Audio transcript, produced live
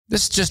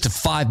This is just a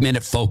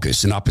 5-minute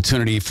focus, an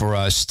opportunity for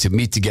us to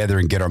meet together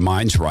and get our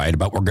minds right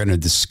about what we're going to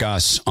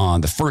discuss on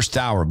the first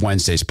hour of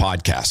Wednesday's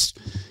podcast.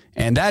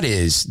 And that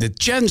is that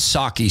Jen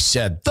Psaki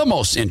said the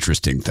most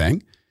interesting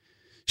thing.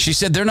 She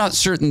said they're not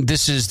certain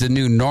this is the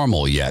new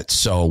normal yet.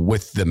 So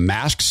with the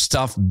mask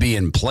stuff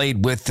being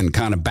played with and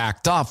kind of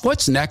backed off,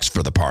 what's next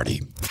for the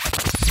party?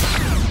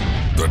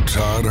 The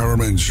Todd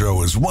Herman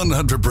Show is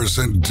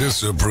 100%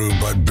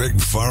 disapproved by big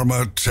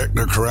pharma,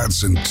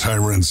 technocrats, and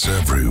tyrants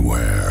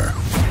everywhere.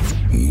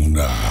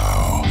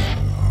 Now,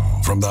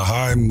 from the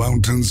high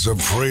mountains of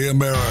free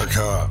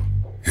America,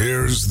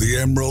 here's the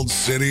Emerald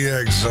City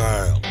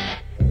exile,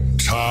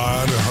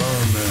 Todd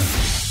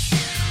Herman.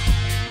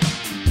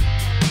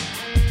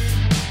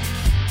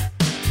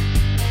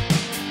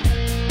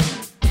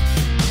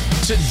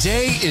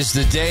 Today is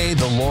the day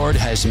the Lord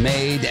has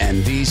made,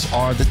 and these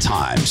are the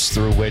times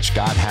through which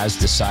God has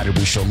decided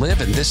we shall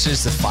live, and this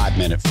is the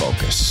 5-minute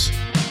focus.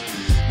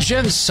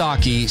 Jen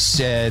Psaki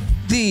said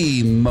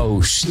the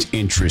most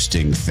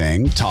interesting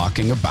thing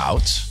talking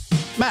about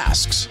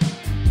masks.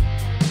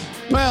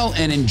 Well,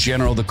 and in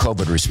general, the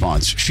COVID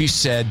response. She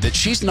said that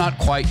she's not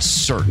quite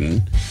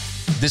certain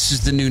this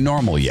is the new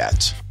normal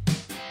yet.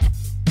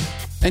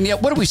 And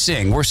yet, what are we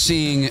seeing? We're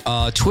seeing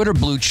Twitter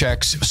blue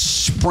checks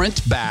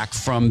sprint back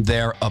from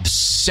their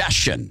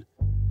obsession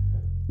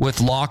with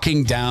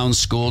locking down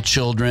school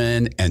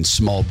children and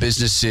small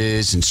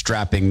businesses and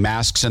strapping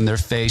masks on their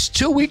face.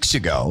 2 weeks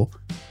ago,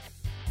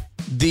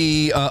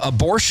 the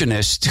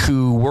abortionist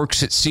who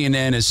works at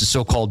CNN as a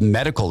so-called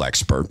medical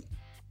expert,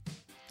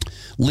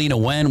 Lena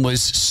Wen,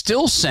 was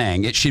still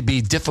saying it should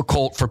be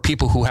difficult for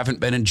people who haven't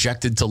been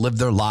injected to live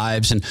their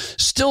lives, and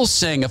still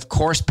saying, of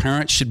course,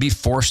 parents should be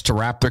forced to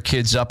wrap their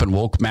kids up in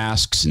woke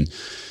masks. And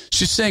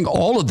she's saying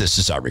all of this,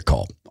 as I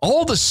recall.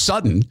 All of a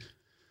sudden,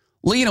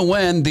 Lena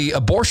Wen, the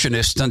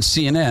abortionist on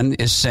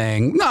CNN, is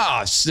saying,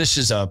 no, this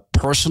is a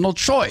personal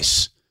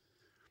choice.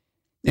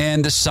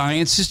 And the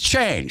science has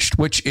changed,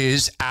 which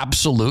is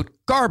absolute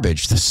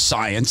garbage. The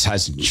science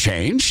hasn't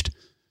changed.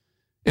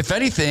 If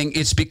anything,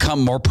 it's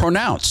become more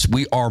pronounced.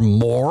 We are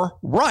more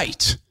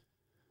right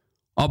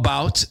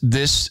about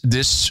this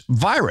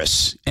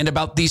virus and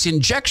about these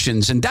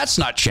injections, and that's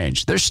not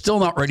changed. They're still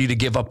not ready to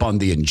give up on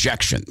the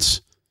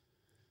injections.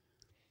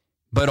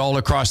 But all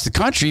across the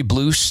country,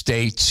 blue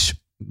state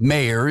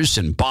mayors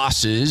and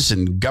bosses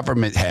and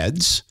government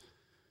heads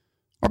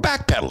are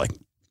backpedaling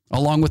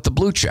along with the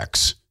blue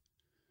checks.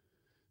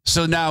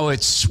 So now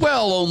it's,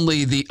 well,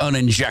 only the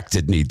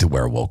uninjected need to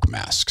wear woke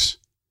masks.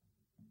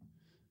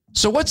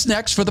 So what's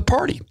next for the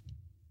party?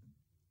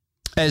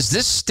 As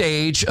this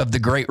stage of the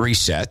Great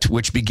Reset,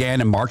 which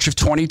began in March of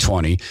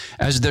 2020,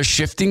 as they're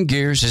shifting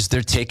gears, as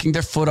they're taking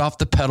their foot off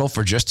the pedal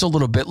for just a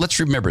little bit,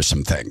 let's remember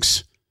some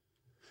things.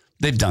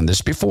 They've done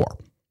this before.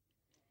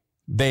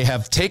 They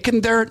have taken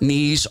their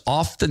knees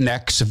off the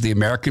necks of the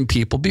American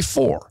people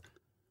before.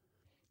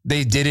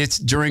 They did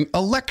it during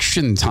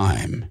election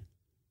time.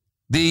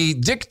 The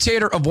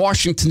dictator of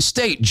Washington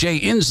State, Jay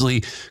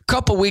Inslee, a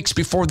couple weeks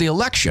before the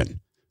election,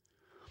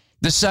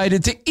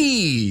 decided to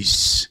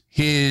ease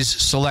his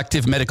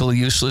selective, medically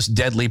useless,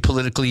 deadly,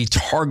 politically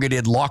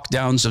targeted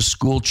lockdowns of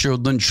school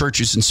children,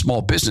 churches, and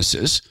small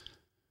businesses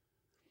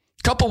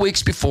a couple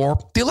weeks before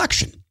the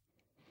election.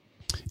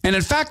 And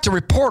in fact, a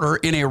reporter,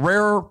 in a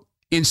rare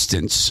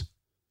instance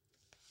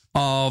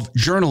of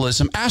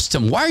journalism, asked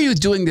him, why are you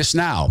doing this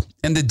now?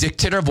 And the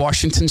dictator of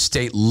Washington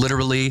State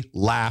literally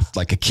laughed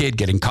like a kid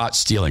getting caught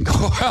stealing.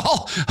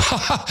 Well,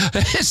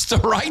 it's the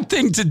right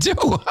thing to do.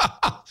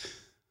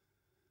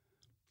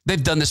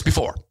 They've done this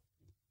before.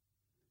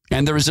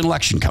 And there is an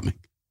election coming.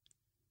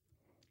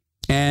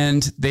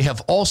 And they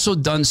have also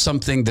done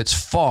something that's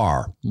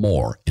far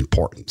more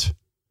important.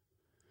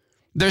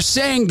 They're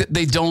saying that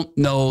they don't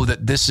know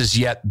that this is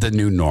yet the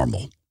new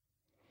normal.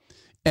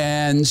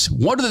 And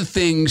one of the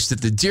things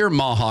that the dear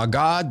Maha,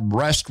 God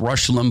rest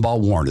Rush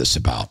Limbaugh, warned us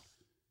about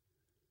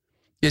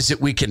is that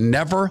we can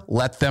never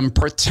let them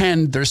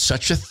pretend there's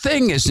such a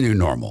thing as new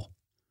normal.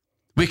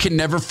 We can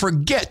never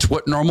forget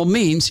what normal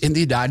means in the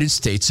United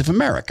States of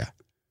America.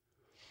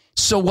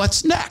 So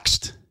what's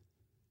next?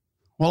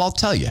 Well, I'll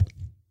tell you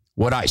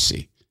what I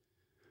see.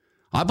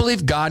 I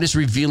believe God is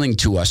revealing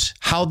to us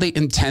how they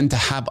intend to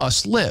have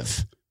us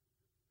live.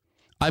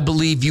 I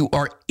believe you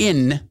are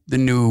in the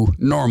new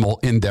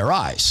normal in their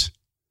eyes.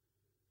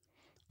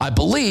 I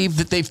believe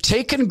that they've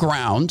taken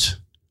ground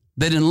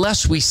that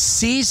unless we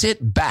seize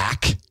it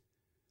back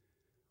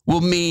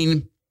will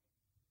mean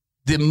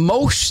the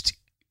most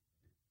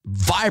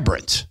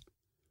vibrant,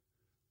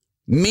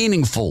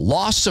 meaningful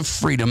loss of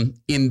freedom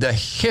in the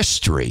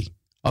history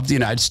of the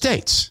United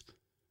States.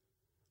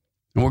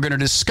 And we're going to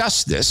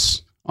discuss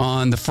this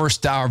on the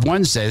first hour of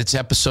Wednesday. That's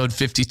episode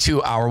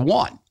 52, hour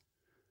 1.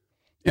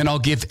 And I'll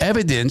give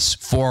evidence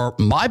for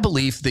my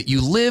belief that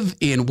you live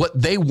in what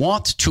they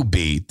want to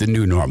be the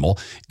new normal,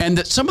 and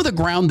that some of the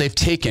ground they've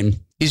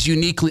taken is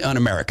uniquely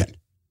un-American,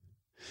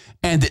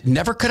 and it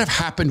never could have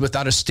happened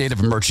without a state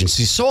of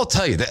emergency. So I'll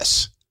tell you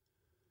this,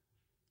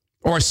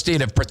 or a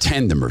state of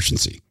pretend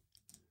emergency.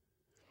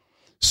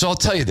 So I'll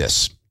tell you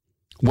this.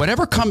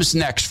 Whatever comes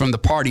next from the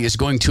party is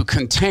going to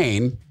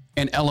contain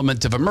an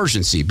element of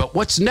emergency. But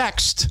what's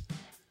next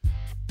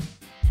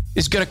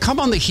is going to come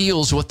on the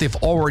heels of what they've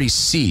already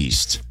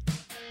seized,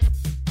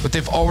 what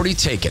they've already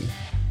taken.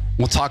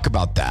 We'll talk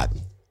about that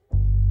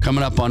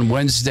coming up on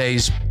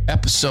Wednesday's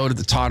episode of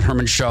the Todd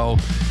Herman Show,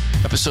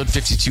 episode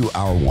 52,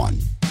 hour 1.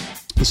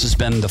 This has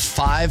been the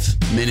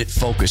 5-minute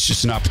focus,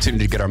 just an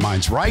opportunity to get our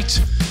minds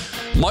right.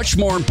 Much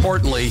more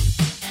importantly,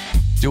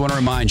 do want to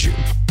remind you,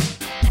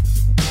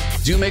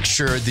 do make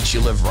sure that you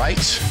live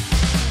right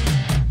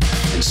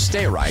and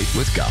stay right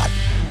with God.